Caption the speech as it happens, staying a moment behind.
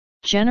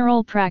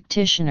General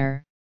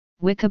practitioner,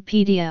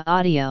 Wikipedia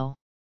audio.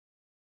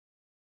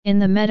 In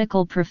the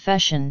medical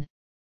profession,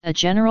 a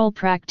general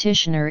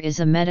practitioner is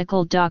a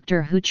medical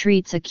doctor who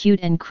treats acute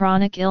and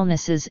chronic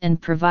illnesses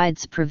and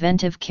provides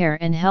preventive care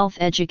and health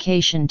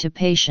education to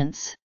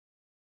patients.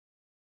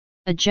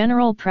 A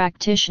general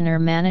practitioner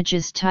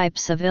manages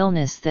types of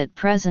illness that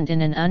present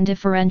in an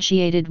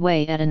undifferentiated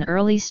way at an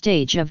early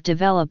stage of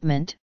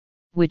development,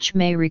 which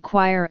may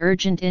require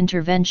urgent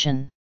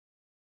intervention.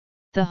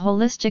 The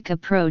holistic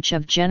approach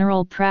of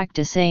general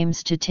practice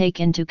aims to take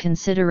into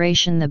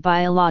consideration the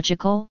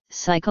biological,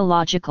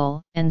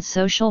 psychological, and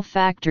social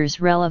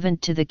factors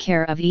relevant to the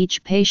care of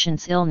each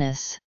patient's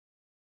illness.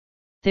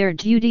 Their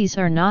duties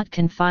are not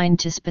confined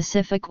to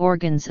specific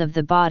organs of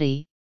the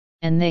body,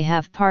 and they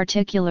have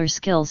particular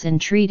skills in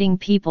treating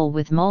people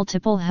with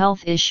multiple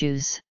health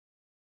issues.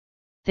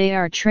 They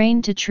are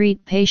trained to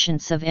treat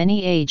patients of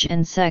any age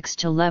and sex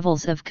to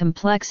levels of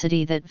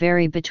complexity that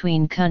vary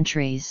between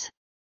countries.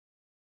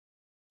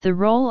 The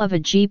role of a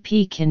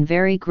GP can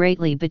vary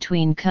greatly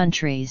between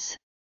countries.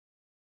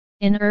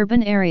 In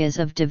urban areas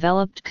of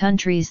developed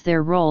countries,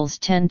 their roles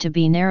tend to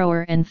be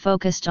narrower and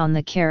focused on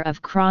the care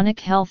of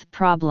chronic health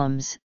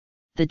problems,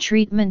 the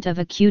treatment of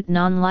acute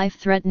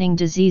non-life-threatening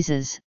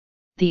diseases,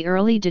 the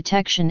early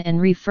detection and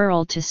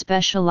referral to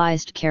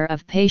specialized care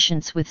of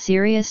patients with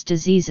serious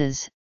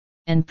diseases,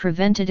 and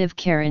preventative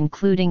care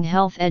including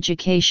health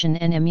education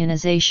and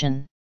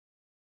immunization.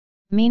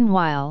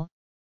 Meanwhile,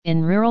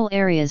 in rural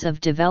areas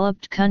of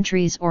developed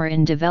countries or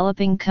in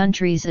developing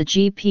countries, a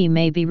GP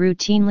may be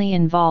routinely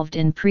involved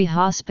in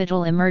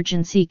pre-hospital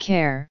emergency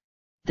care,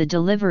 the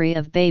delivery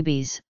of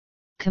babies,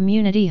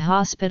 community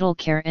hospital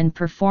care, and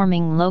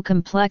performing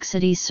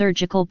low-complexity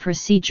surgical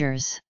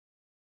procedures.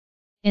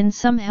 In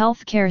some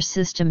healthcare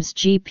systems,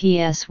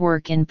 GPS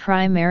work in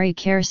primary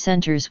care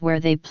centers where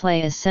they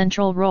play a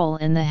central role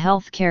in the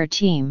healthcare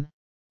team,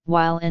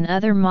 while in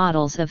other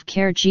models of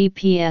care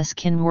GPS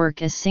can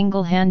work as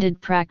single-handed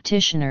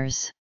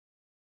practitioners.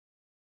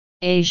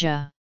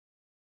 Asia.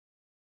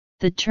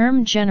 The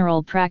term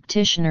general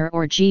practitioner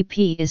or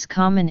GP is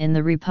common in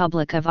the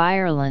Republic of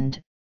Ireland,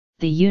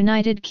 the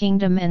United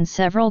Kingdom and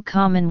several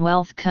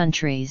Commonwealth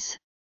countries.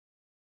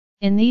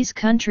 In these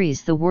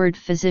countries, the word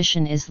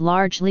physician is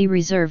largely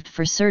reserved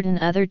for certain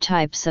other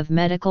types of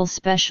medical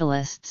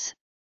specialists,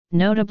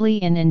 notably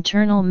in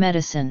internal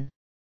medicine.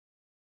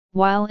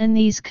 While in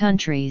these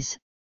countries,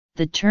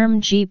 the term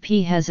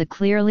GP has a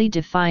clearly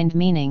defined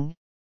meaning,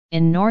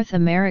 in North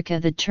America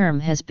the term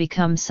has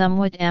become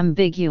somewhat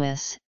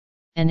ambiguous,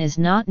 and is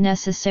not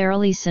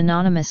necessarily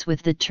synonymous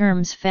with the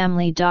terms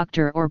family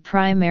doctor or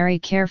primary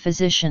care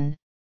physician,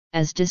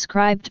 as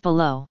described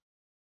below.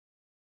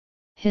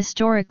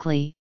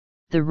 Historically,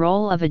 the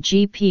role of a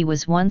GP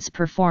was once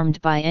performed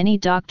by any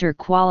doctor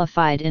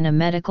qualified in a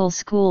medical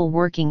school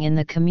working in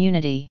the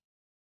community.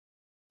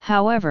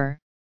 However,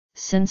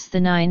 since the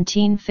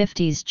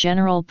 1950s,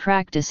 general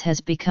practice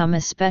has become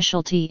a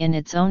specialty in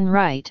its own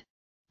right,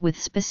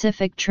 with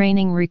specific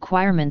training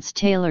requirements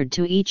tailored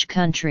to each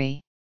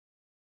country.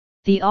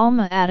 The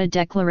Alma Ata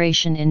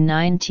Declaration in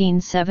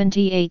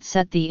 1978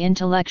 set the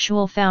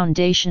intellectual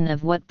foundation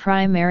of what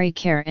primary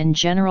care and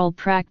general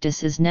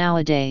practice is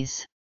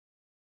nowadays.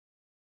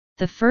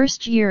 The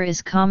first year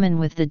is common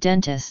with the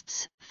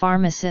dentists,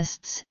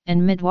 pharmacists,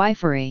 and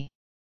midwifery.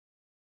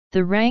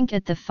 The rank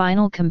at the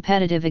final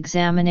competitive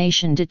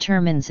examination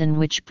determines in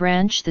which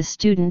branch the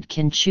student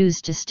can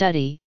choose to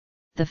study.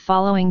 The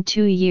following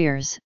 2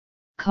 years,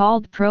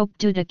 called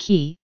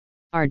Propedeutic,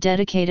 are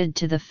dedicated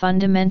to the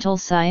fundamental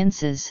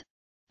sciences,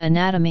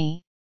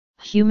 anatomy,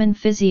 human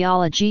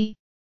physiology,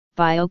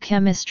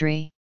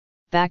 biochemistry,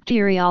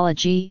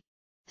 bacteriology,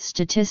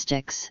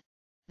 statistics.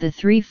 The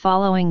 3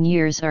 following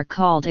years are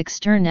called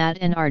Externat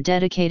and are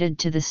dedicated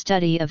to the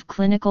study of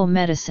clinical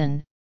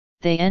medicine.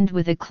 They end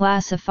with a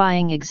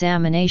classifying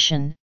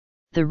examination.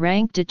 The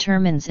rank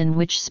determines in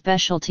which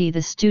specialty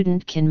the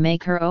student can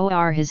make her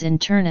or his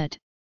internat.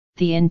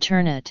 The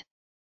internat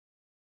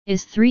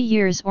is 3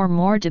 years or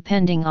more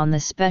depending on the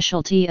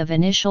specialty of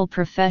initial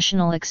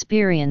professional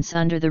experience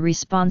under the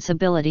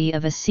responsibility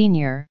of a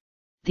senior.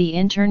 The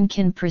intern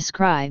can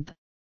prescribe,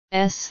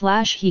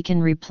 he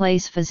can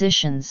replace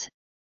physicians,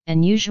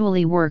 and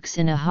usually works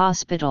in a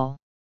hospital.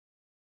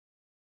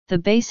 The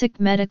basic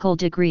medical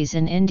degrees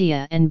in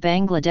India and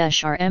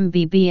Bangladesh are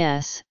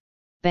MBBS,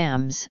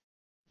 BAMS,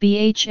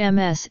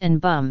 BHMS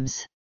and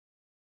BUMS.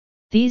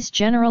 These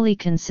generally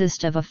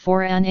consist of a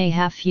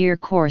 4.5-year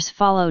course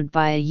followed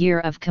by a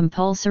year of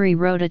compulsory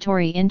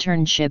rotatory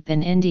internship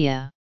in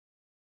India.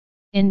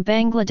 In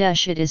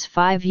Bangladesh it is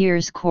 5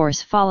 years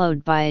course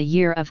followed by a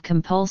year of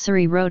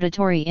compulsory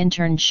rotatory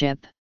internship.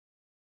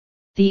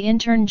 The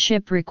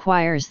internship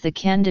requires the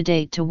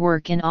candidate to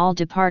work in all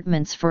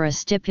departments for a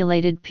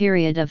stipulated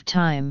period of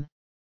time,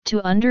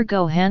 to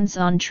undergo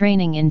hands-on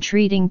training in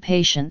treating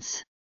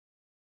patients.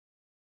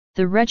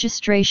 The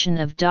registration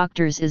of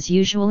doctors is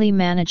usually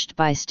managed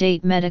by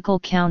state medical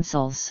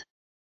councils.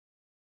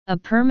 A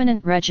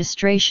permanent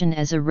registration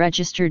as a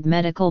registered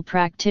medical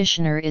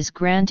practitioner is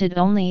granted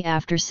only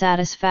after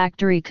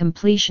satisfactory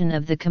completion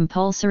of the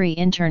compulsory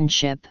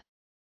internship.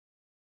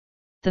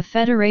 The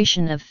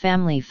Federation of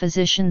Family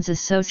Physicians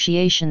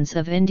Associations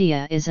of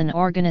India is an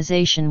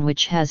organization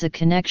which has a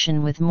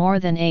connection with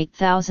more than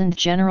 8,000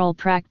 general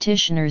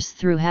practitioners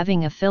through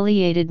having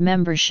affiliated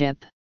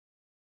membership.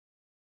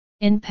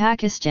 In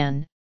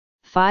Pakistan,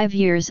 5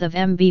 years of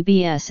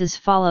MBBS is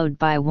followed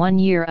by 1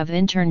 year of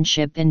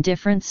internship in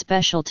different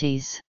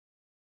specialties.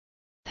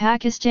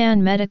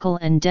 Pakistan Medical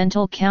and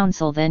Dental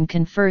Council then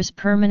confers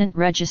permanent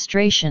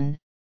registration,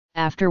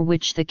 after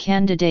which the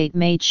candidate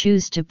may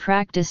choose to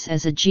practice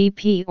as a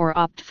GP or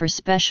opt for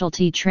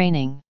specialty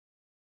training.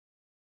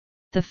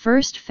 The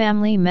first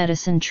family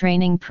medicine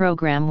training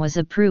program was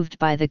approved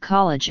by the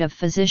College of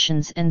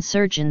Physicians and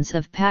Surgeons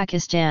of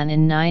Pakistan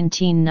in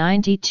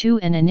 1992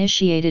 and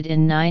initiated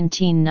in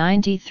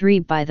 1993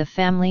 by the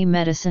Family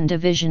Medicine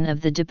Division of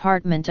the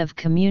Department of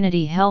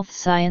Community Health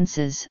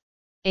Sciences,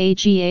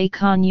 Aga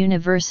Khan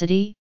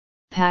University,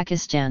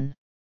 Pakistan.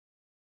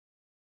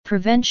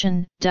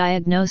 Prevention,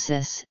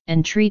 diagnosis,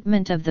 and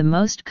treatment of the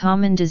most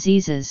common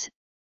diseases,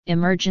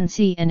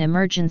 emergency and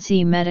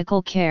emergency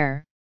medical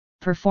care,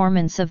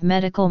 performance of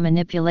medical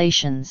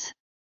manipulations.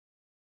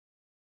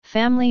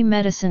 Family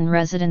Medicine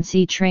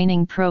Residency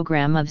Training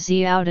Program of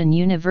Ziauddin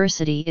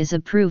University is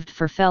approved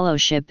for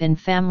fellowship in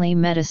family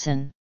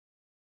medicine.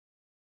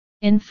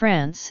 In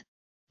France,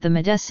 the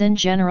Médecin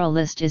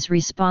Généraliste is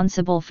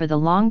responsible for the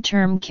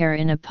long-term care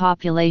in a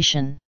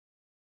population.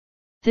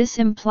 This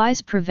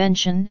implies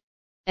prevention,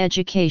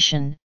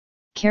 education,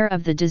 care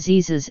of the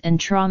diseases and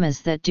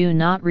traumas that do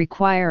not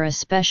require a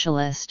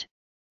specialist,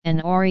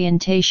 and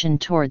orientation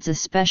towards a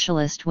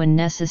specialist when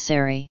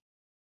necessary.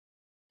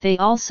 They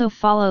also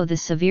follow the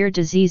severe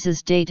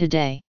diseases day to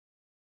day.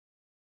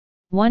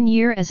 1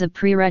 year as a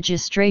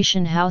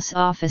pre-registration house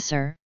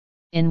officer,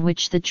 in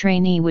which the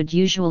trainee would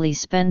usually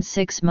spend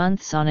 6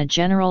 months on a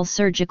general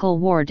surgical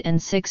ward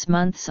and 6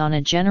 months on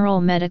a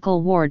general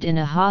medical ward in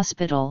a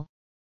hospital,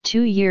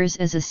 2 years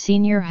as a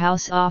senior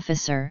house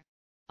officer,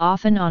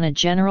 often on a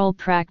general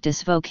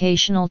practice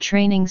vocational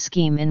training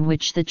scheme in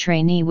which the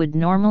trainee would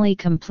normally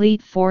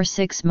complete 4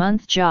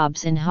 6-month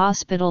jobs in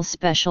hospital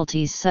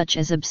specialties such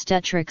as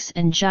obstetrics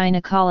and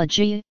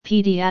gynecology,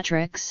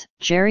 pediatrics,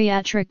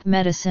 geriatric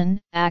medicine,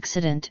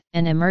 accident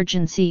and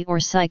emergency or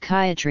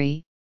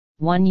psychiatry,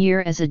 1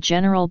 year as a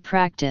general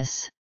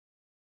practice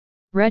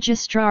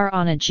registrar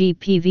on a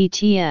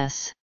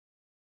GPVTS.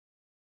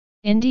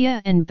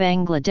 India and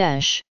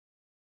Bangladesh.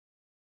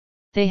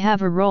 They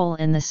have a role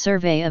in the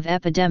survey of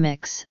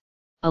epidemics,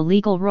 a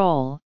legal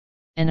role,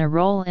 and a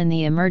role in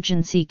the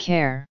emergency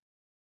care.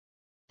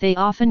 They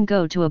often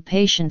go to a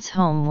patient's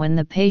home when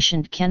the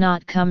patient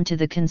cannot come to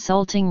the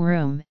consulting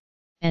room,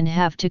 and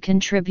have to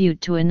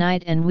contribute to a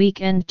night and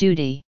weekend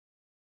duty.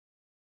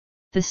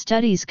 The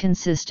studies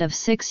consist of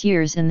 6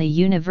 years in the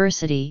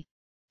university,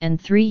 and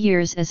 3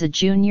 years as a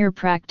junior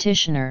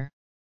practitioner.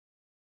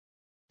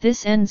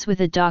 This ends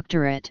with a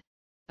doctorate,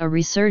 a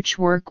research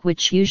work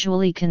which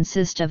usually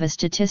consists of a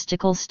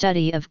statistical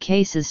study of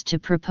cases to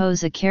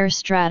propose a care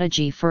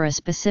strategy for a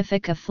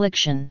specific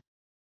affliction.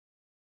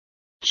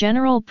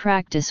 General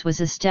practice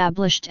was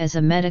established as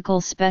a medical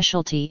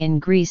specialty in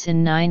Greece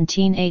in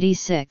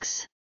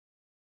 1986.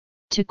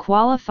 To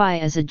qualify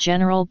as a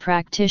general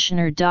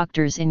practitioner,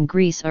 doctors in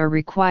Greece are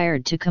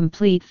required to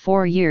complete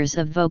 4 years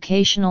of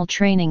vocational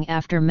training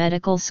after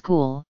medical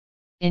school,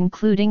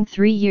 including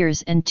 3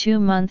 years and 2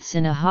 months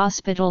in a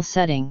hospital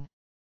setting.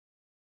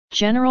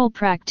 General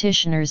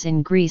practitioners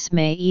in Greece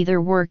may either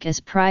work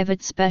as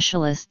private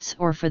specialists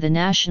or for the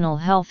National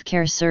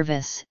Healthcare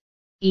Service,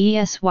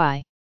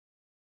 ESY.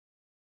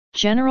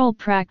 General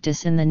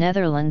practice in the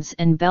Netherlands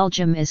and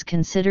Belgium is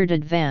considered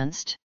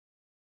advanced.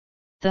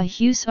 The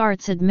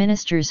huisarts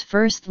administers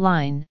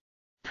first-line,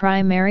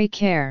 primary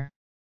care.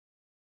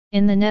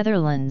 In the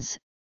Netherlands,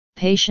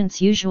 patients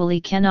usually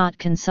cannot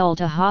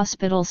consult a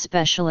hospital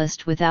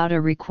specialist without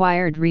a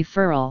required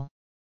referral.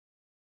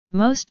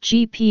 Most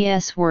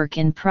GPS work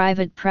in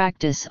private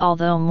practice,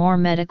 although more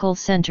medical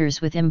centers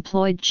with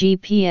employed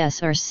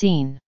GPS are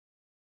seen.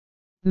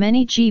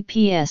 Many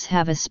GPS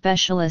have a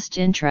specialist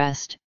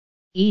interest,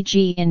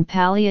 e.g. in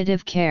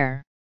palliative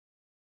care.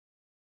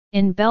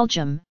 In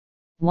Belgium,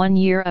 1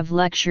 year of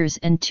lectures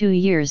and 2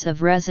 years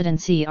of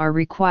residency are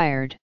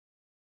required.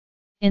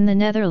 In the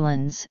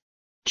Netherlands,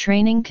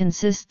 training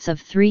consists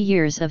of 3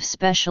 years of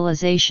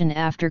specialization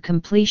after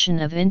completion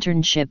of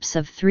internships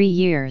of 3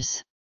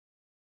 years.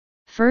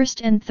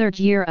 First and third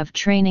year of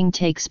training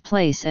takes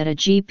place at a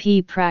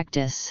GP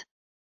practice.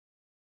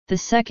 The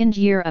second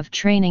year of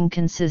training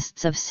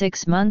consists of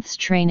 6 months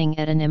training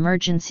at an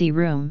emergency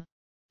room,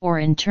 or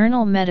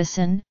internal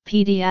medicine,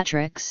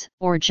 pediatrics,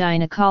 or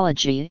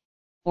gynecology,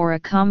 or a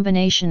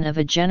combination of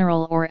a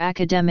general or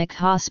academic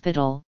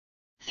hospital,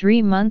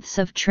 3 months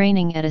of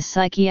training at a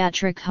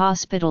psychiatric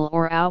hospital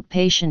or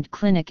outpatient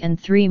clinic and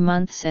 3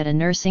 months at a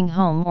nursing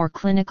home or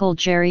clinical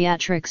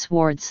geriatrics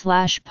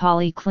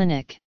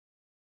ward/polyclinic.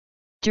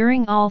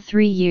 During all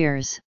 3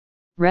 years,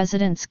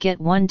 residents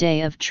get 1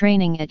 day of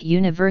training at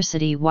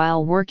university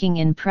while working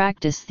in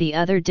practice the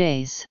other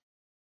days.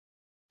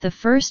 The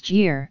first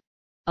year,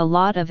 a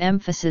lot of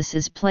emphasis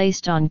is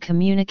placed on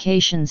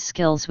communications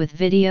skills with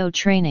video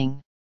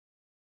training.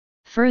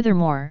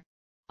 Furthermore,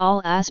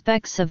 all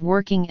aspects of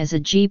working as a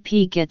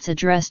GP gets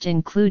addressed,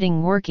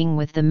 including working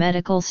with the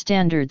medical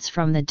standards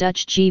from the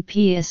Dutch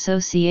GP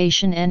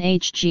Association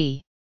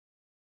NHG.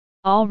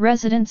 All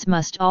residents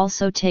must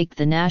also take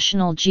the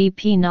National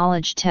GP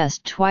Knowledge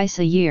Test twice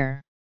a year.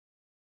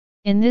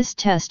 In this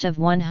test of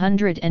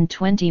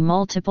 120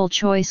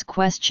 multiple-choice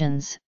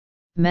questions,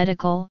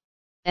 medical,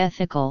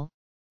 ethical,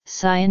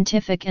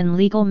 scientific and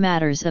legal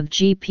matters of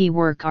GP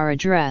work are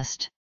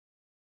addressed.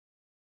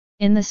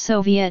 In the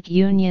Soviet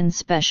Union,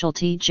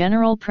 specialty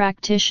general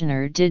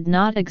practitioner did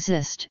not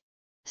exist.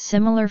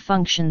 Similar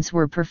functions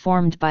were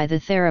performed by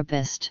the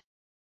therapist.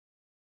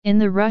 In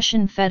the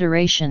Russian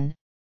Federation,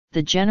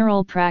 the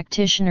general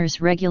practitioner's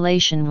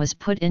regulation was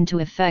put into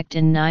effect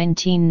in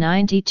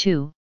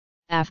 1992,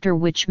 after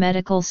which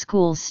medical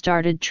schools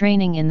started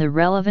training in the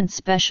relevant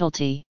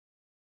specialty.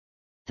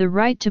 The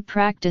right to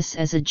practice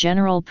as a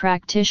general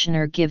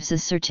practitioner gives a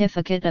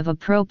certificate of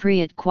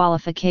appropriate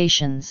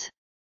qualifications.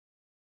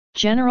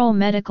 General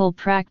medical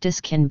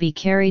practice can be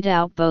carried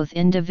out both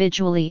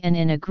individually and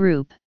in a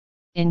group,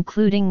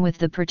 including with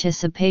the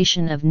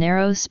participation of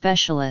narrow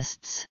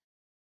specialists.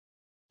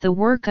 The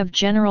work of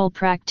general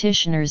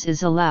practitioners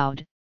is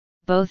allowed,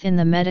 both in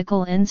the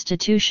medical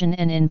institution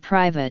and in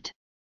private.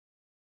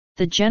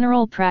 The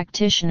general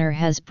practitioner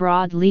has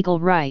broad legal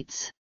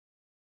rights.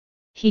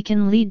 He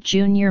can lead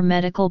junior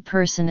medical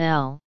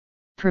personnel,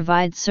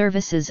 provide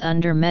services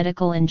under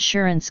medical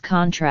insurance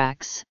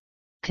contracts,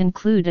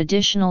 conclude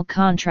additional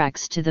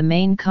contracts to the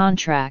main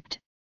contract,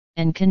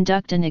 and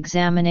conduct an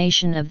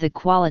examination of the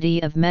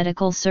quality of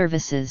medical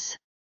services.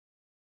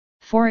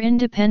 For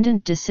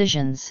independent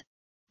decisions,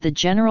 the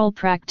general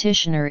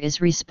practitioner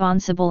is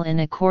responsible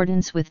in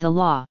accordance with the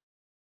law.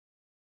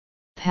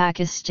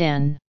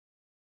 Pakistan,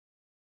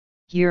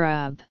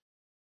 Europe.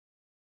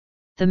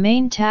 The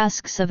main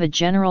tasks of a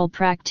general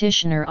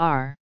practitioner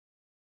are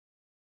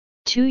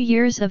 2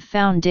 years of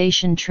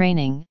foundation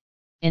training,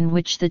 in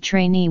which the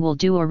trainee will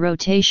do a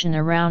rotation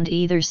around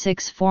either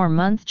 6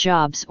 4-month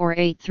jobs or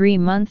 8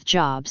 3-month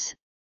jobs.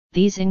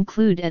 These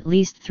include at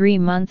least 3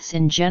 months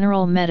in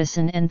general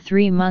medicine and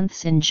 3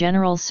 months in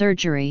general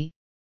surgery,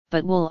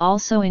 but will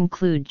also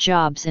include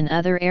jobs in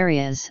other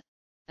areas.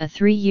 A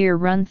 3-year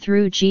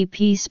run-through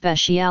GP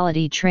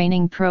specialty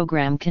training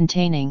program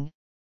containing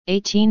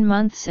 18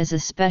 months as a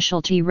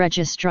specialty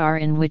registrar,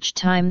 in which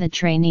time the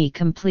trainee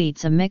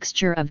completes a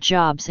mixture of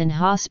jobs in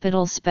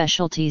hospital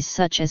specialties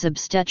such as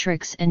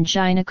obstetrics and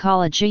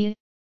gynecology,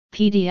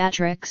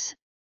 pediatrics,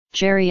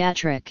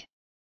 geriatric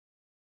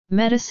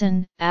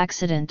medicine,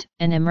 accident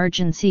and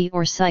emergency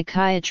or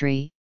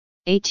psychiatry,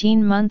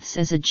 18 months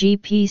as a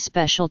GP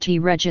specialty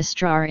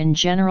registrar in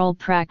general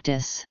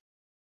practice.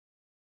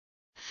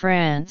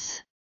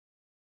 France,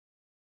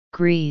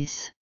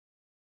 Greece,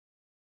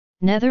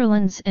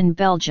 Netherlands and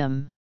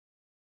Belgium,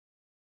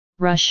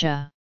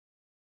 Russia,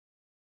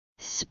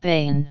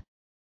 Spain.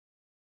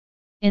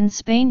 In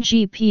Spain,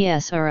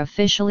 GPS are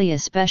officially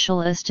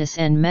especialistas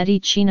en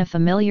medicina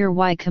familiar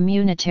y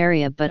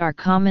comunitaria, but are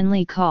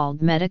commonly called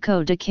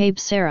médico de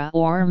cabecera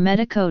or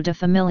médico de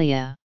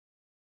familia.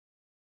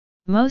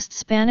 Most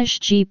Spanish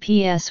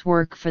GPS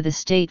work for the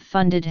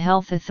state-funded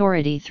health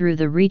authority through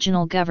the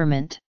regional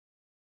government.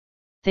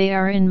 They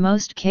are in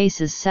most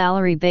cases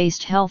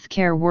salary-based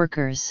healthcare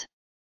workers.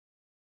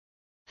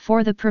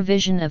 For the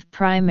provision of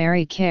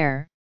primary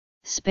care,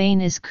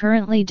 Spain is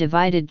currently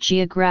divided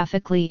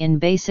geographically in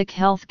basic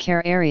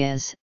healthcare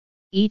areas,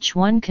 each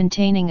one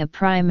containing a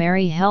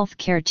primary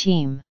healthcare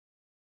team.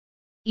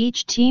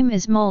 Each team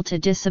is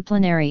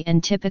multidisciplinary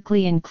and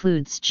typically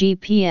includes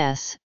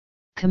GPS,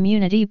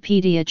 community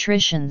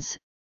pediatricians,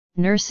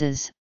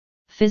 nurses,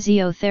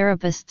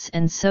 physiotherapists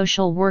and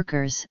social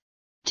workers,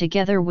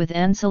 together with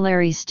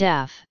ancillary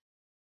staff.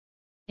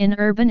 In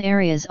urban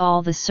areas,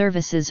 all the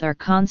services are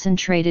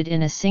concentrated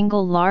in a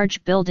single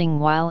large building,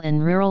 while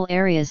in rural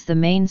areas the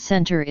main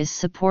center is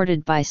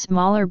supported by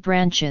smaller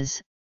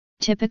branches,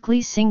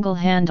 typically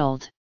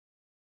single-handled.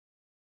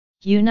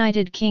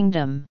 United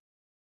Kingdom.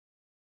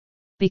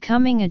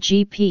 Becoming a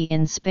GP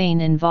in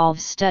Spain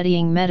involves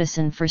studying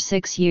medicine for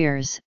 6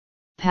 years,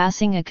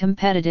 passing a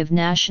competitive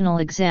national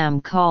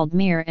exam called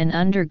MIR and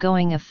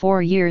undergoing a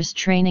 4 years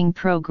training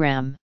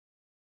program.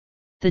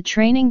 The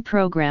training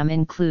program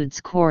includes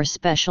core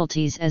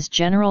specialties as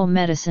general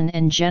medicine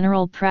and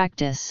general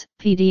practice,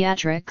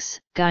 pediatrics,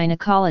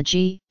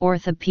 gynecology,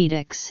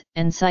 orthopedics,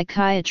 and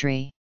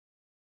psychiatry.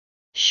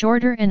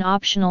 Shorter and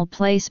optional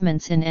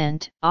placements in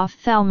ENT,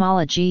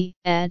 ophthalmology,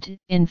 ED,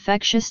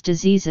 infectious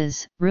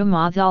diseases,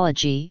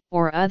 rheumatology,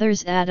 or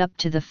others add up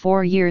to the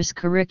 4 years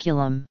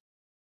curriculum.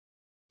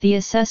 The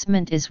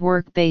assessment is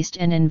work-based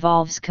and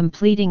involves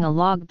completing a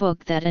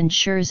logbook that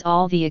ensures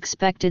all the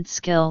expected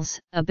skills,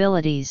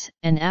 abilities,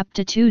 and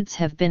aptitudes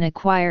have been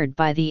acquired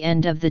by the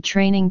end of the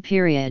training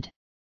period.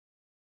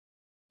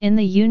 In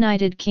the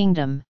United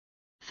Kingdom,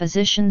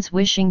 physicians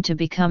wishing to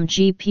become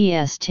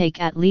GPS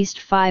take at least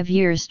 5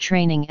 years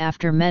training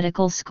after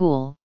medical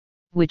school,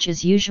 which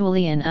is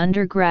usually an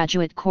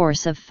undergraduate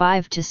course of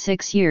 5 to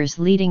 6 years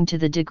leading to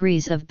the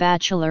degrees of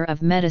Bachelor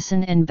of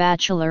Medicine and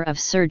Bachelor of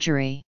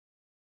Surgery.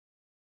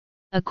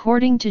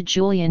 According to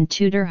Julian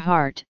Tudor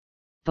Hart,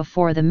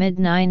 before the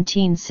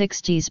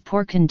mid-1960s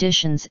poor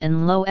conditions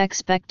and low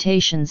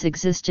expectations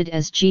existed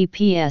as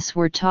GPS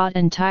were taught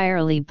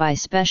entirely by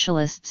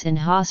specialists in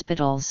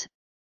hospitals.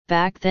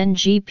 Back then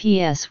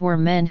GPS were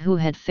men who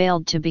had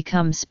failed to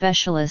become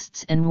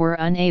specialists and were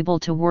unable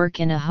to work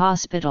in a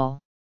hospital.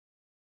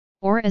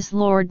 Or as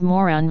Lord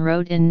Moran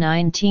wrote in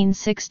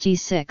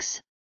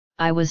 1966,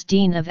 I was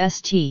Dean of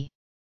St.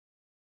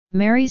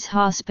 Mary's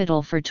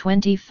Hospital for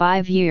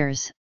 25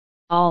 years,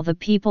 all the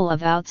people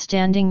of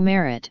outstanding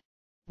merit,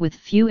 with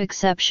few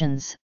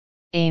exceptions,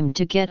 aimed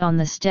to get on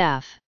the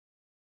staff.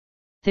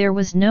 There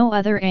was no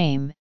other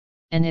aim,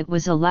 and it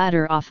was a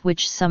ladder off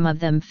which some of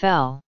them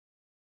fell.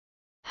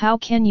 How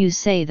can you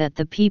say that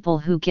the people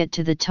who get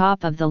to the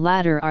top of the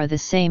ladder are the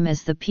same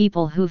as the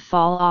people who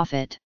fall off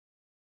it?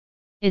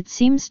 It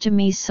seems to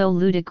me so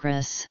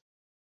ludicrous.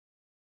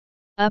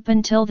 Up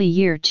until the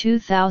year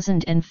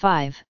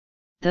 2005,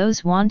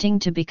 those wanting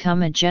to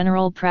become a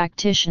general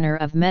practitioner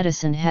of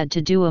medicine had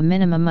to do a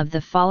minimum of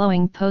the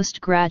following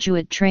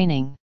postgraduate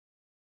training.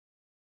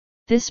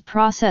 This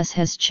process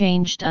has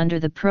changed under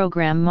the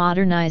program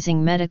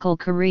Modernizing Medical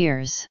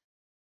Careers.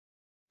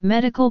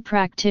 Medical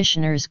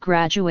practitioners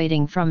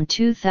graduating from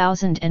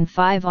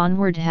 2005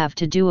 onward have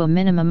to do a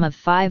minimum of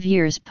 5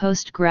 years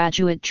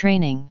postgraduate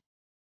training.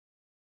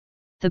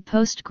 The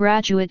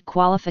postgraduate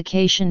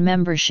qualification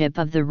membership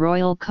of the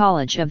Royal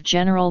College of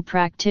General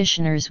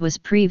Practitioners was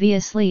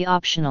previously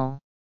optional.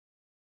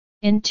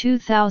 In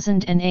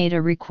 2008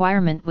 a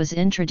requirement was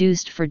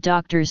introduced for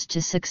doctors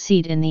to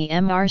succeed in the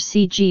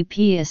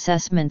MRCGP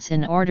assessments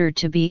in order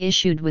to be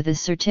issued with a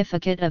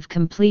certificate of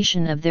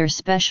completion of their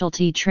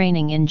specialty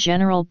training in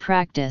general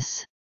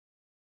practice.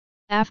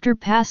 After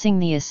passing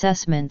the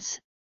assessments,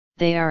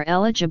 they are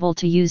eligible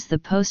to use the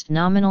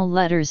post-nominal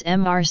letters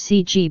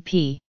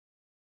MRCGP.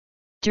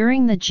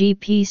 During the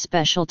GP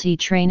specialty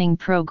training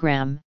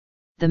program,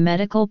 the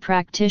medical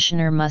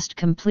practitioner must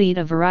complete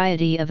a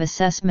variety of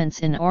assessments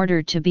in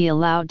order to be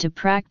allowed to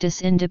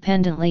practice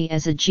independently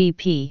as a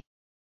GP.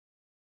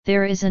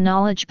 There is a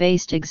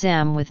knowledge-based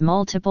exam with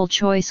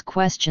multiple-choice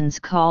questions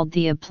called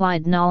the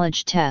Applied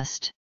Knowledge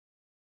Test.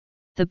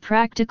 The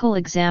practical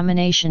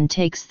examination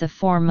takes the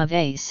form of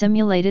a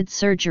simulated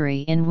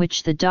surgery in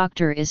which the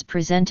doctor is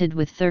presented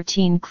with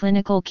 13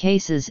 clinical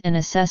cases. An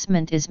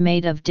assessment is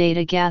made of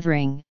data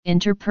gathering,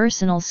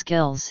 interpersonal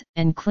skills,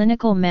 and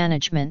clinical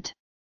management.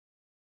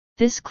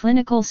 This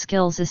clinical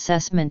skills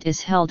assessment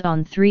is held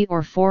on 3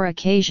 or 4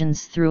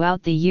 occasions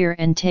throughout the year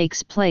and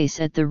takes place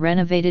at the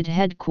renovated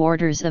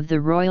headquarters of the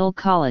Royal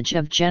College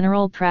of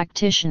General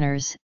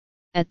Practitioners,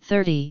 at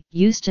 30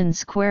 Euston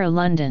Square,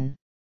 London.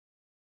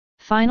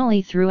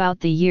 Finally, throughout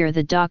the year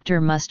the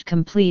doctor must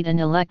complete an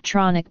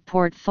electronic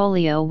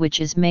portfolio which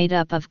is made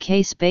up of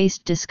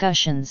case-based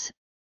discussions,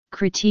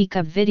 critique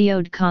of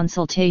videoed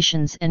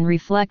consultations and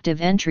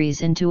reflective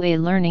entries into a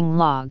learning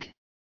log.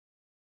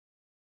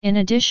 In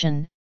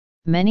addition,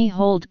 many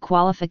hold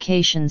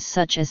qualifications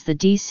such as the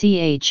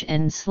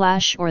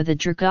DCHN/ or the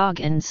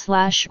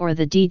DRGOGN/ or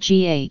the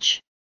DGH.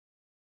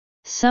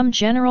 Some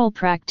general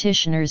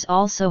practitioners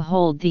also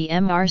hold the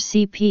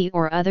MRCP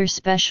or other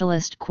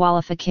specialist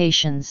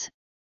qualifications,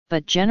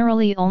 but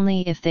generally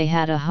only if they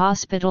had a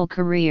hospital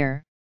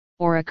career,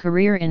 or a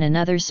career in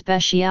another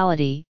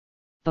specialty,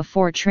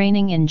 before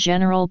training in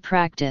general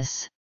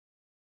practice.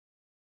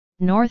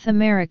 North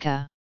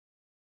America.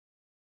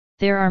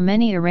 There are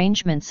many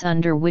arrangements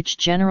under which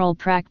general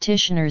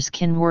practitioners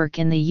can work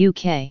in the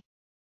UK.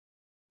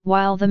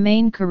 While the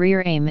main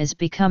career aim is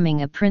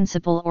becoming a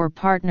principal or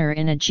partner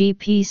in a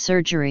GP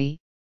surgery,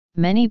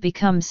 many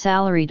become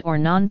salaried or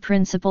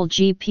non-principal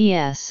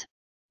GPS,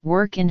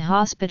 work in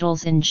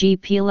hospitals in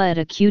GP-led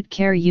acute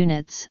care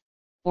units,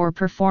 or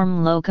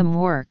perform locum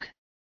work.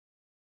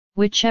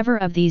 Whichever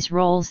of these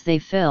roles they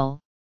fill,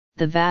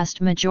 the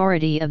vast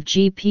majority of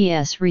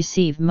GPS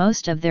receive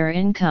most of their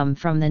income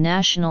from the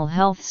National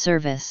Health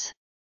Service.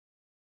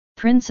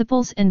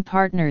 Principals and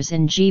partners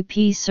in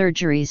GP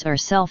surgeries are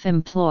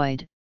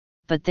self-employed,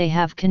 but they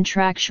have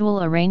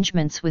contractual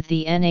arrangements with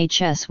the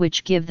NHS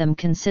which give them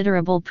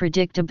considerable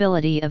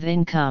predictability of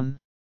income.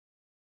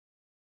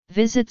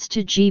 Visits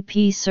to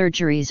GP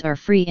surgeries are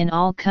free in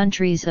all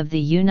countries of the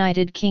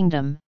United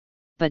Kingdom,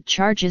 but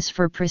charges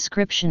for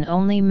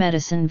prescription-only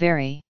medicine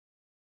vary.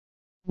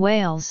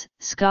 Wales,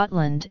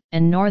 Scotland,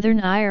 and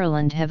Northern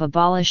Ireland have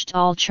abolished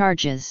all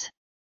charges.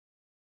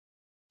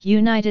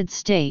 United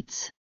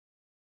States.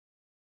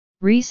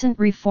 Recent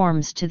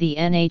reforms to the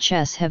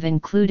NHS have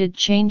included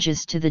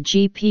changes to the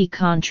GP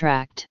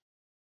contract.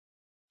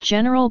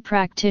 General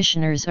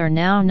practitioners are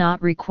now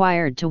not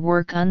required to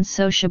work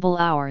unsociable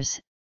hours,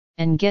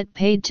 and get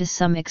paid to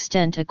some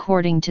extent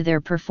according to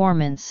their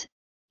performance,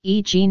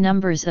 e.g.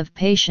 numbers of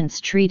patients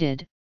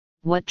treated,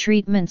 what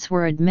treatments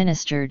were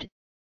administered,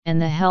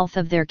 and the health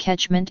of their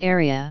catchment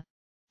area,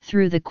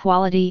 through the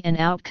Quality and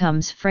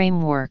Outcomes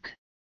Framework.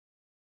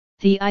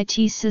 The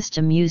IT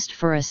system used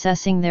for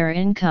assessing their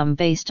income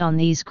based on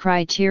these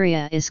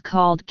criteria is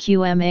called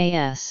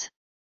QMAS.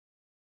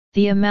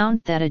 The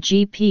amount that a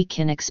GP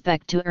can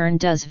expect to earn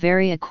does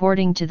vary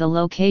according to the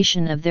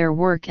location of their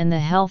work and the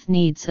health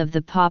needs of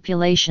the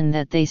population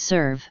that they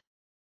serve.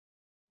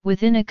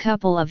 Within a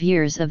couple of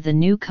years of the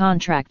new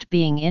contract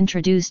being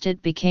introduced,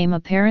 it became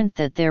apparent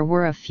that there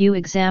were a few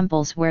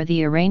examples where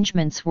the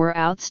arrangements were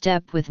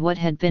outstep with what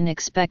had been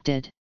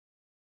expected.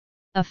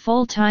 A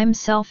full-time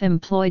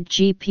self-employed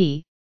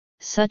GP,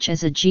 such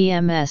as a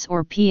GMS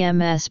or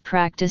PMS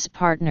practice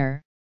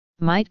partner,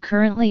 might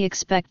currently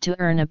expect to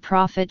earn a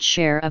profit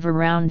share of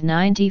around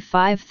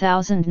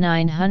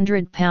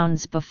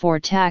 £95,900 before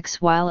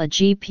tax, while a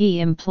GP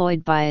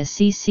employed by a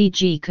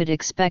CCG could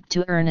expect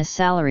to earn a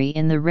salary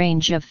in the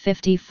range of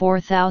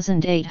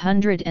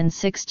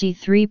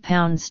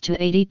 £54,863 to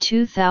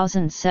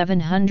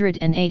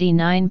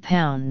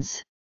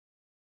 £82,789.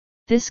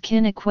 This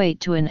can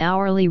equate to an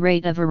hourly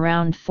rate of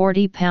around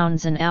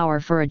 £40 an hour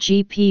for a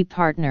GP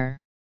partner.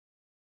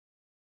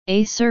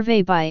 A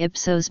survey by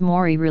Ipsos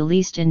Mori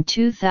released in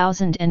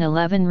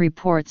 2011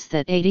 reports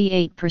that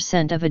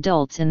 88% of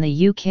adults in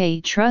the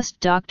UK trust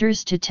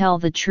doctors to tell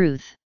the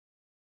truth.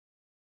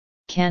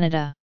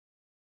 Canada,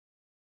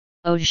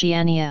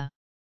 Oceania,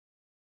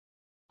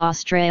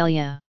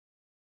 Australia.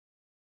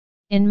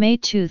 In May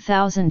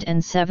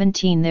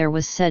 2017 there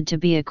was said to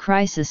be a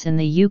crisis in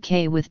the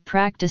UK with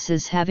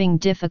practices having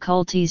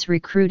difficulties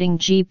recruiting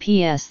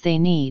GPs they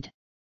need.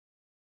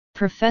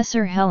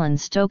 Professor Helen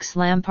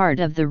Stokes-Lampard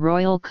of the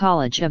Royal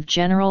College of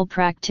General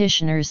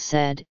Practitioners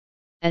said,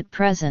 "At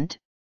present,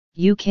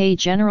 UK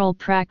general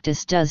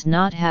practice does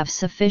not have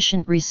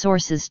sufficient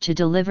resources to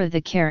deliver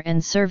the care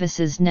and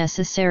services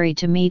necessary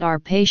to meet our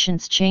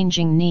patients'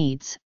 changing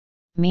needs,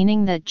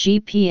 meaning that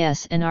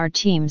GPS and our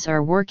teams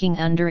are working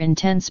under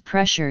intense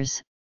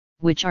pressures,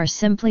 which are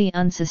simply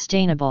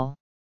unsustainable.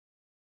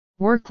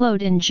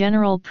 Workload in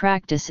general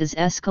practice is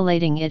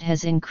escalating. It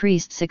has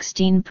increased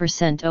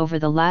 16% over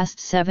the last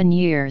 7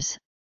 years,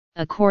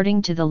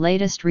 according to the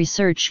latest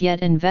research,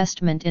 yet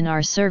investment in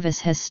our service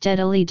has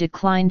steadily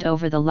declined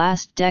over the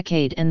last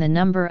decade and the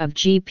number of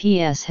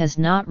GPS has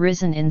not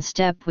risen in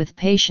step with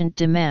patient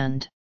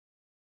demand.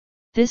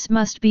 This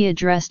must be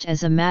addressed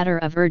as a matter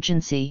of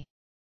urgency."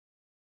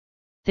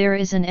 There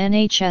is an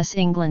NHS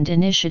England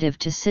initiative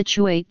to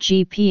situate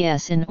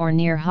GPS in or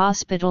near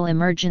hospital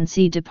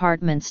emergency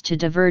departments to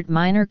divert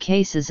minor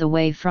cases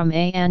away from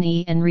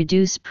A&E and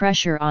reduce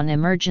pressure on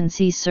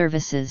emergency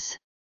services.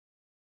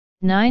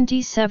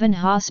 97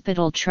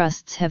 hospital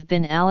trusts have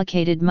been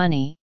allocated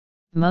money,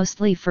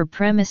 mostly for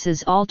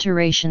premises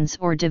alterations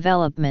or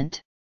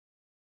development.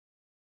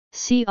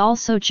 See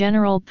also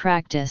general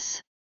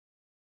practice.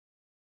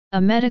 A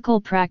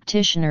medical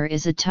practitioner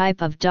is a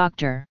type of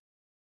doctor.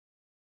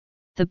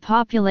 The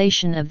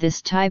population of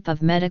this type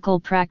of medical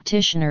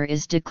practitioner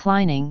is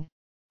declining,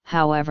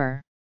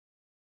 however.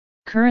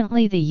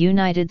 Currently the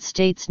United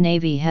States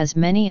Navy has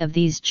many of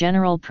these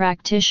general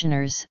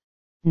practitioners,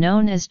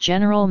 known as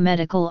General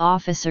Medical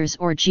Officers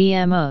or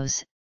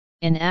GMOs,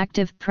 in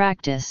active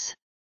practice.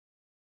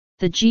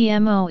 The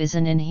GMO is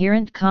an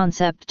inherent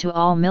concept to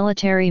all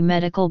military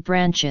medical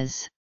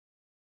branches.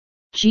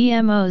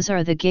 GMOs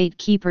are the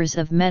gatekeepers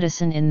of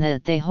medicine in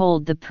that they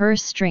hold the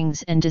purse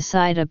strings and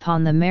decide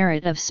upon the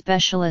merit of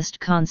specialist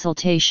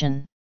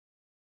consultation.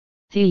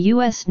 The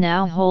U.S.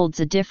 now holds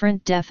a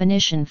different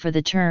definition for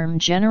the term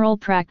general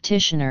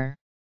practitioner.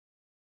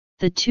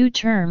 The two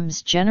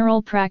terms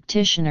general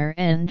practitioner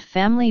and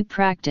family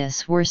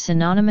practice were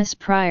synonymous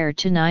prior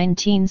to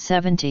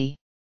 1970.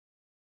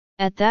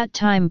 At that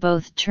time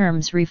both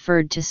terms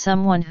referred to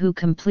someone who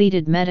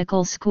completed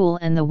medical school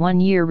and the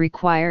 1-year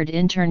required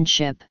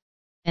internship,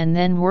 and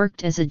then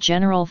worked as a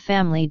general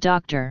family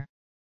doctor.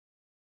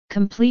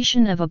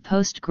 Completion of a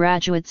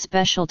postgraduate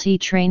specialty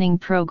training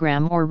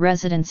program or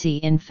residency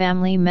in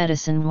family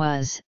medicine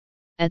was,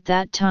 at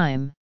that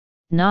time,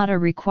 not a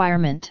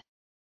requirement.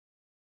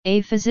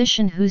 A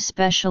physician who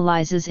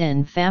specializes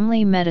in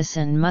family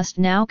medicine must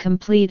now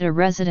complete a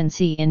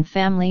residency in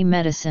family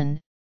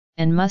medicine,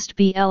 and must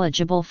be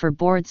eligible for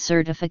board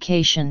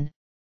certification,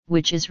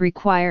 which is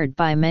required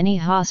by many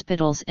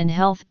hospitals and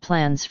health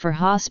plans for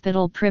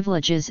hospital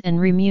privileges and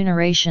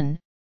remuneration,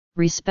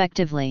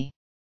 respectively.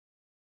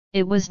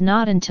 It was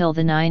not until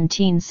the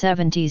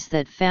 1970s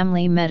that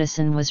family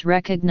medicine was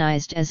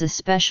recognized as a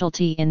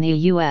specialty in the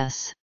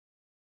U.S.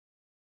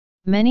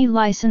 Many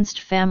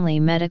licensed family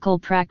medical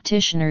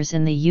practitioners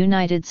in the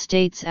United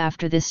States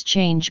after this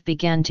change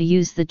began to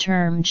use the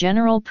term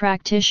general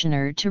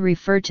practitioner to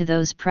refer to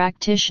those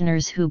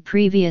practitioners who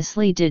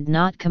previously did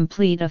not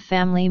complete a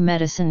family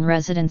medicine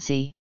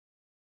residency.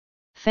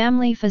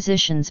 Family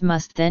physicians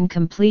must then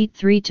complete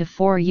 3 to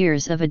 4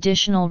 years of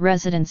additional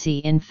residency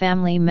in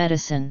family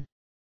medicine.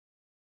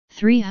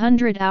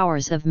 300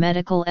 hours of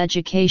medical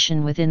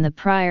education within the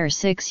prior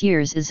 6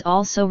 years is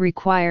also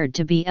required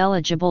to be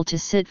eligible to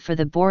sit for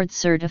the board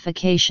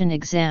certification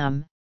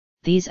exam,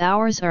 these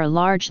hours are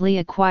largely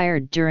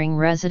acquired during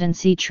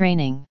residency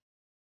training.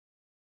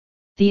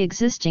 The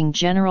existing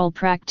general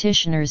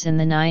practitioners in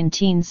the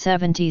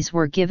 1970s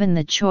were given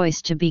the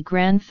choice to be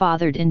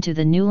grandfathered into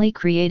the newly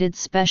created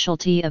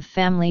specialty of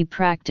family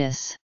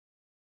practice.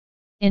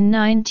 In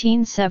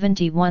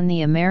 1971,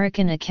 the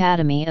American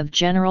Academy of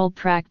General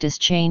Practice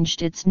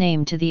changed its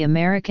name to the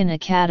American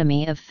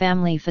Academy of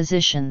Family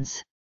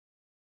Physicians.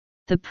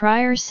 The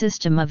prior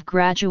system of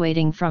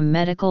graduating from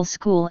medical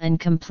school and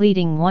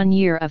completing 1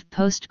 year of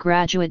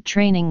postgraduate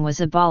training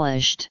was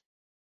abolished.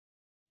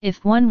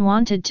 If one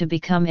wanted to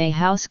become a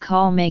house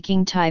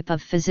call-making type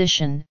of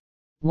physician,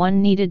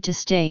 one needed to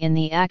stay in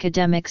the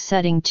academic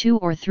setting 2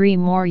 or 3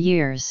 more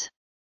years.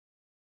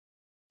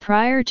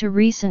 Prior to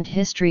recent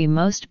history,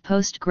 most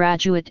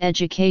postgraduate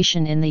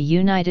education in the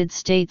United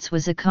States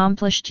was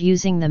accomplished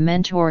using the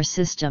mentor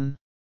system.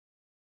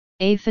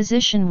 A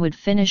physician would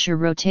finish a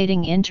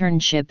rotating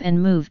internship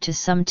and move to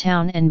some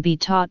town and be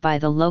taught by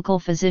the local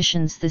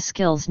physicians the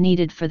skills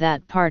needed for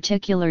that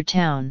particular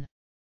town.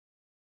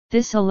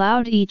 This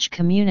allowed each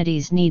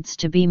community's needs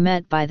to be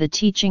met by the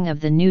teaching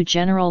of the new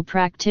general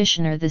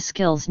practitioner the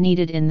skills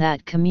needed in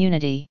that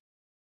community.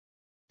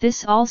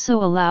 This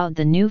also allowed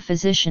the new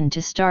physician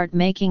to start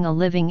making a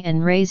living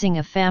and raising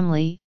a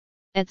family,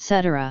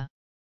 etc.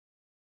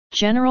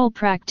 General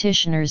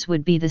practitioners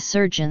would be the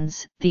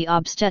surgeons, the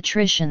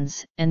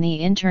obstetricians, and the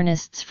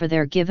internists for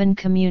their given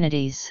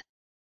communities.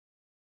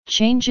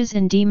 Changes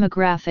in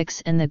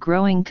demographics and the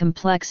growing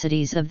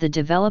complexities of the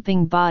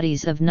developing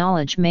bodies of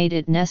knowledge made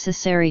it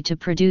necessary to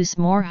produce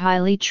more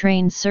highly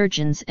trained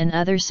surgeons and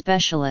other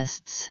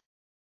specialists.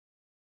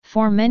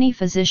 For many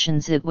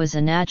physicians, it was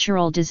a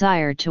natural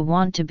desire to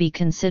want to be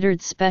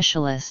considered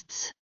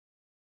specialists.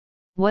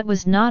 What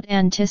was not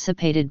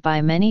anticipated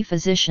by many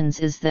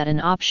physicians is that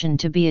an option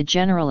to be a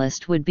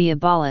generalist would be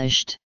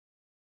abolished.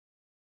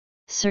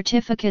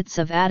 Certificates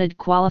of added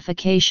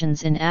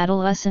qualifications in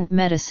adolescent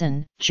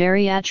medicine,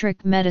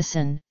 geriatric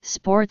medicine,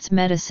 sports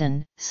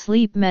medicine,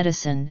 sleep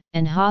medicine,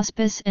 and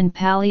hospice and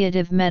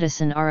palliative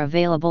medicine are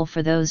available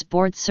for those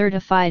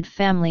board-certified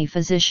family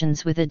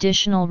physicians with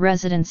additional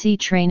residency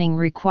training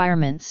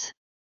requirements.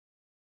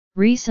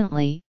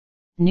 Recently,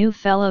 new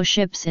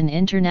fellowships in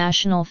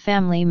international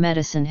family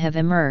medicine have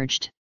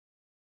emerged.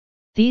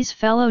 These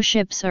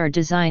fellowships are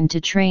designed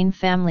to train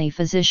family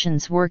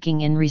physicians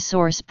working in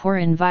resource-poor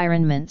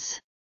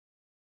environments.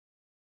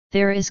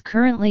 There is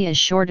currently a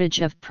shortage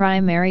of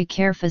primary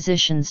care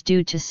physicians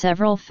due to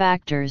several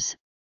factors,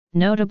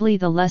 notably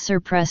the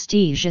lesser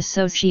prestige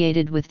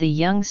associated with the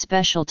young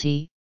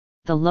specialty,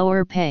 the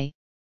lower pay,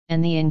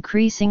 and the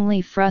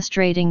increasingly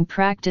frustrating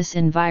practice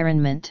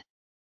environment.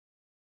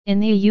 In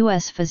the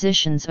U.S.,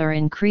 physicians are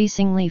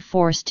increasingly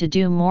forced to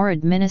do more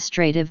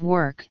administrative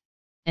work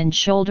and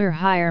shoulder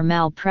higher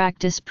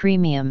malpractice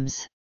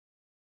premiums.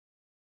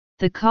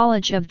 The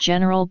College of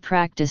General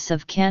Practice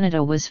of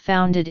Canada was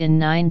founded in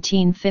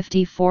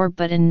 1954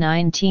 but in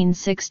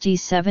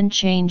 1967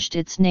 changed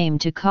its name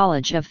to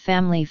College of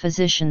Family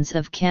Physicians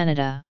of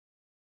Canada.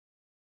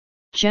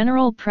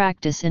 General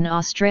practice in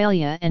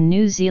Australia and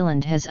New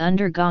Zealand has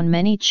undergone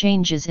many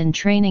changes in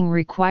training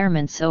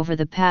requirements over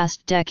the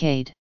past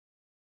decade.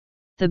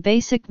 The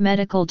basic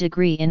medical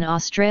degree in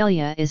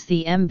Australia is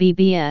the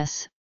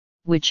MBBS,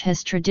 which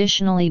has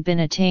traditionally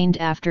been attained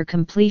after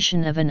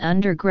completion of an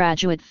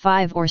undergraduate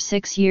 5 or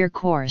 6 year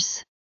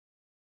course.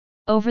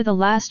 Over the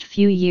last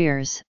few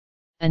years,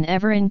 an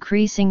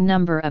ever-increasing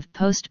number of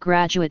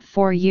postgraduate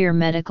 4-year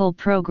medical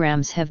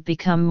programs have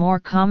become more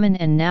common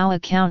and now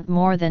account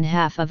more than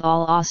half of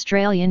all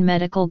Australian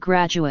medical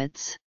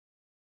graduates.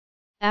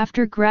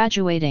 After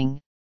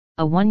graduating,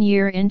 a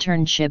 1-year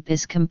internship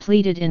is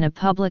completed in a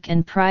public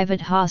and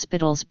private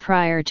hospitals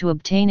prior to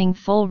obtaining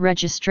full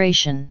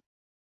registration.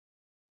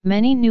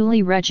 Many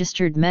newly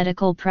registered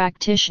medical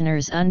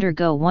practitioners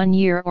undergo 1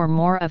 year or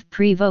more of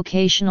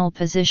pre-vocational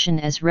position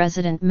as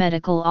resident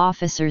medical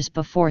officers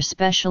before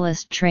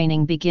specialist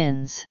training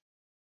begins.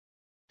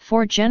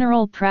 For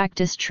general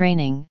practice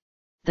training,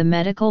 the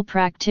medical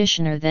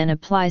practitioner then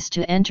applies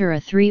to enter a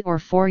 3 or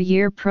 4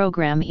 year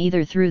program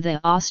either through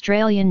the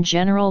Australian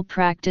General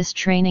Practice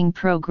Training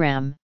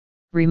Program,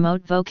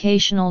 Remote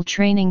Vocational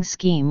Training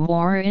Scheme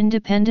or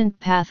Independent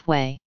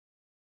Pathway.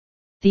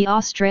 The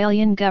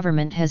Australian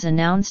government has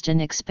announced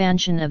an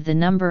expansion of the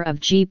number of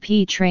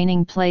GP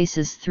training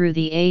places through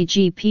the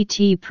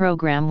AGPT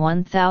program.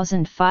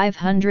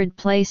 1,500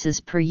 places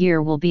per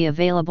year will be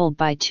available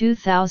by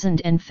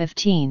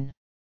 2015.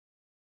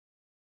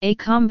 A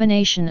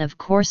combination of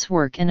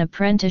coursework and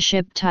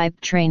apprenticeship-type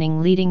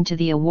training leading to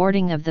the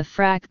awarding of the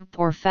FRAC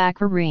or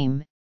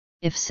FACREM,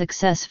 if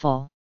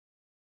successful.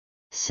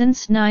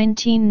 Since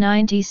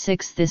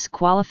 1996, this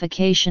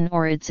qualification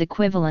or its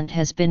equivalent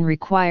has been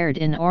required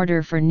in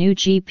order for new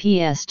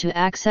GPS to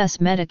access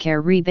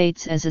Medicare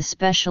rebates as a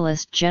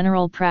specialist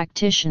general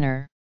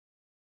practitioner.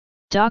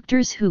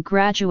 Doctors who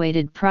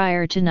graduated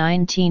prior to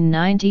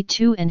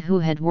 1992 and who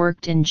had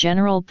worked in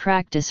general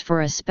practice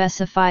for a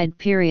specified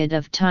period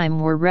of time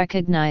were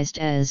recognized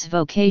as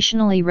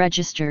vocationally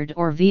registered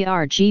or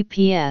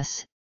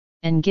VRGPS,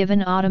 and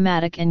given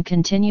automatic and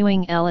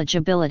continuing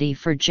eligibility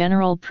for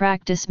general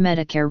practice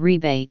Medicare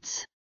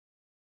rebates.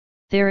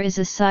 There is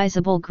a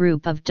sizable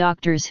group of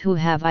doctors who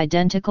have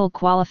identical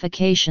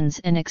qualifications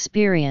and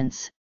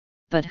experience,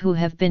 but who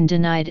have been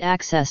denied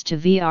access to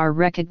VR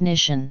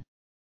recognition.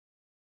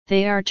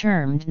 They are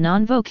termed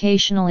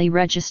non-vocationally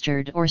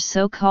registered or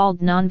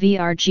so-called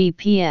non-VR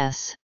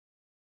GPS.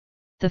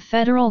 The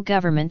federal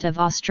government of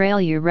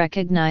Australia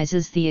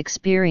recognises the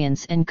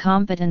experience and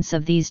competence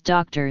of these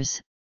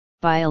doctors,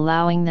 by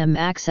allowing them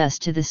access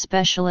to the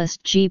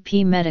specialist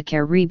GP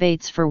Medicare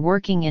rebates for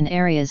working in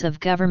areas of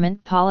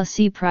government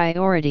policy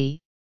priority,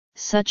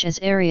 such as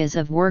areas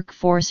of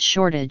workforce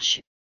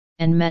shortage,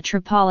 and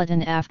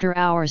metropolitan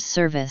after-hours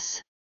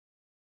service.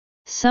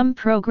 Some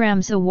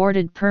programs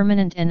awarded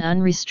permanent and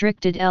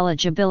unrestricted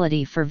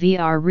eligibility for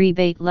VR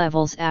rebate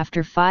levels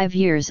after 5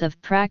 years of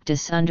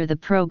practice under the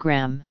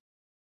program.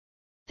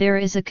 There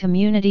is a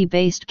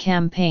community-based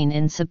campaign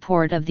in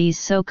support of these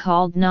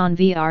so-called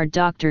non-VR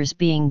doctors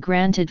being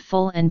granted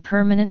full and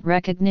permanent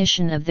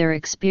recognition of their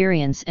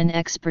experience and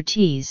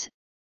expertise,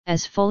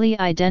 as fully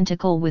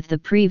identical with the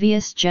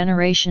previous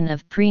generation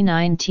of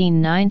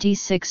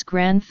pre-1996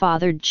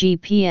 grandfathered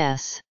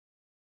GPS.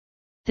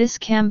 This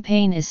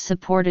campaign is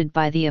supported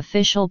by the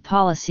official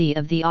policy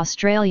of the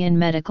Australian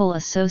Medical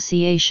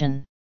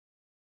Association.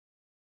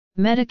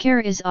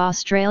 Medicare is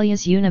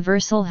Australia's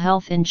universal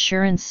health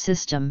insurance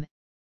system,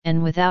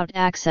 and without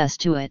access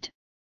to it,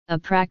 a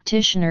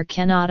practitioner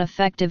cannot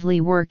effectively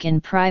work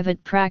in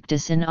private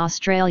practice in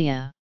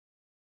Australia.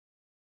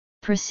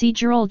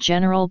 Procedural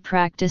general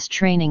practice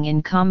training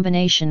in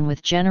combination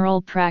with general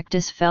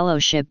practice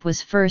fellowship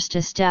was first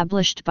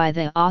established by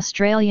the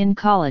Australian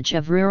College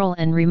of Rural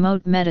and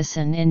Remote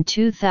Medicine in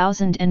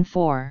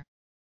 2004.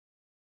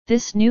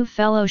 This new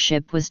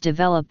fellowship was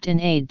developed in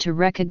aid to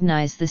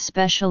recognise the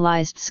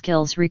specialised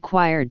skills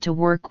required to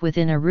work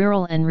within a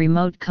rural and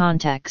remote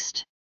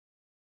context.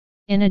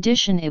 In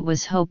addition, it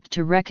was hoped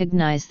to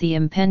recognise the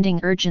impending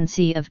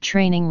urgency of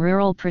training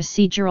rural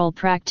procedural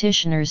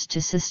practitioners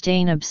to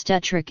sustain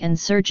obstetric and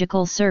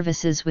surgical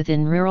services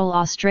within rural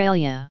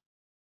Australia.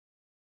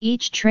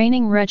 Each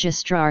training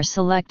registrar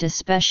select a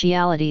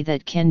speciality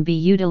that can be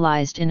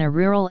utilised in a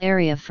rural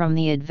area from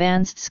the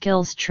advanced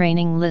skills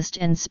training list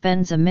and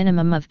spends a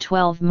minimum of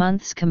 12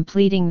 months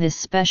completing this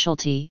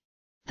specialty,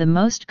 the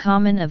most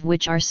common of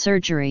which are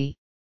surgery,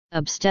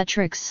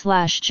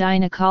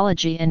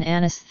 obstetrics/gynecology and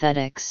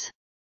anaesthetics.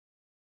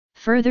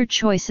 Further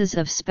choices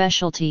of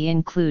specialty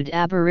include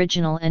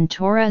Aboriginal and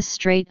Torres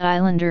Strait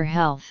Islander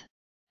health,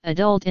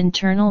 adult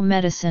internal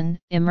medicine,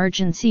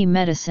 emergency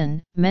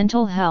medicine,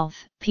 mental health,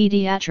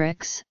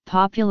 pediatrics,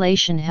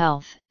 population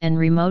health, and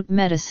remote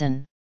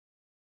medicine.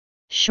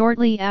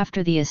 Shortly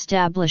after the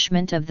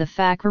establishment of the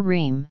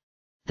FACREAM,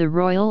 the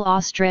Royal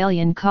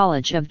Australian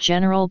College of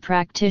General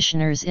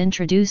Practitioners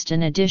introduced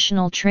an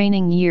additional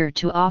training year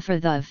to offer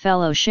the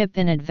Fellowship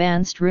in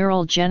Advanced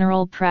Rural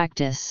General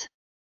Practice.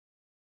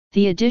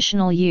 The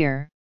additional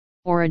year,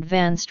 or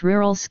Advanced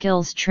Rural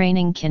Skills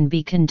Training, can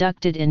be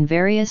conducted in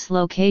various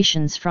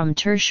locations from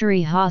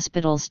tertiary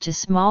hospitals to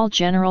small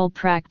general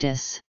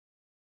practice.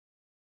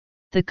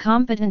 The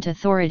Competent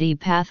Authority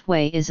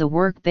Pathway is a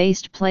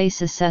work-based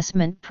place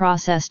assessment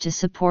process to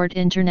support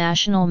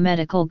international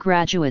medical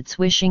graduates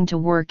wishing to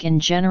work in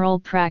general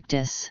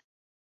practice.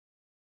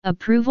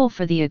 Approval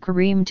for the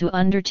ACREAM to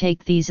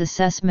undertake these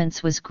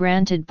assessments was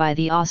granted by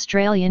the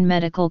Australian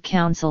Medical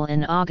Council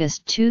in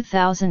August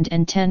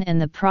 2010, and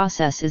the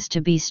process is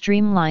to be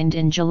streamlined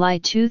in July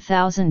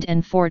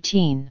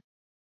 2014.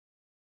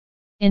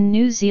 In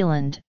New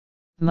Zealand,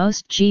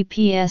 most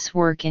GPS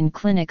work in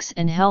clinics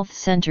and health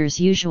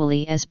centres,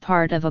 usually as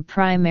part of a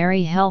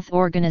primary health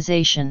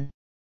organisation.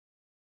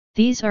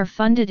 These are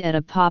funded at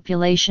a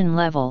population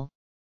level,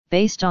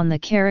 based on the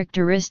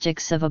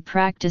characteristics of a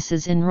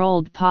practice's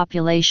enrolled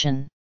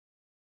population.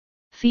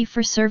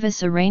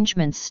 Fee-for-service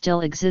arrangements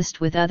still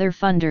exist with other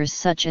funders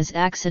such as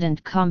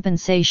Accident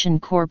Compensation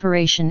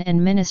Corporation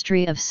and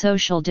Ministry of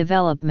Social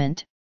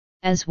Development,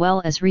 as well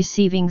as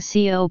receiving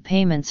CO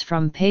payments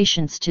from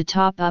patients to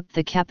top up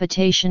the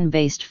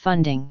capitation-based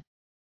funding.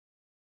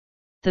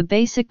 The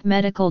basic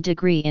medical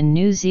degree in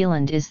New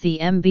Zealand is the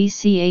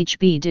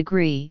MBCHB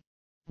degree,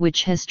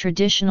 which has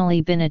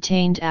traditionally been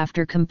attained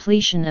after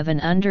completion of an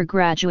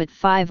undergraduate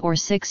 5 or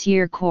 6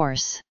 year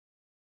course.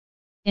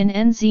 In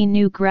NZ,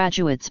 new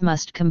graduates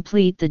must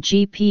complete the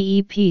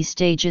GPEP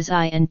stages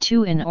I and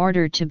II in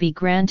order to be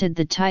granted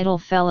the title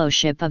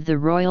Fellowship of the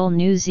Royal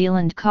New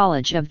Zealand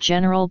College of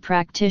General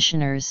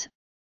Practitioners,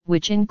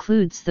 which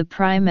includes the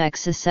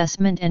PRIMEX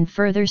assessment and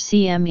further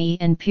CME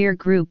and peer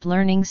group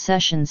learning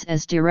sessions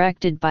as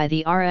directed by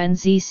the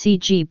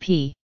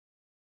RNZCGP.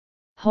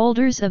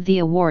 Holders of the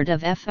award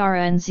of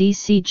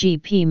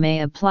FRNZCGP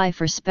may apply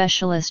for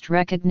specialist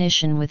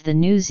recognition with the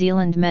New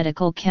Zealand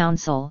Medical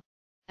Council,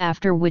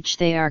 after which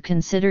they are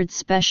considered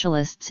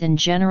specialists in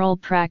general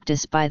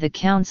practice by the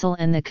Council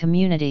and the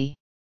community.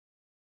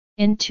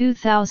 In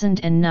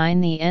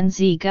 2009, the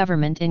NZ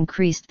government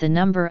increased the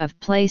number of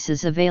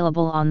places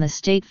available on the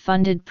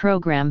state-funded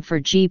program for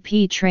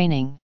GP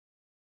training.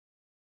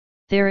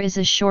 There is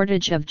a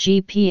shortage of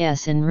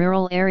GPS in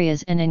rural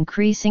areas and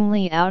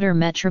increasingly outer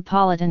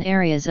metropolitan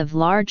areas of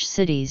large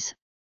cities,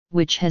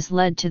 which has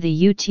led to the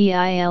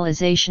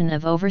utilisation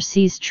of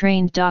overseas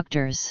trained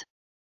doctors.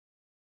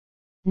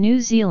 New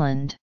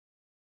Zealand.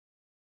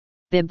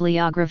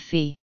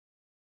 Bibliography.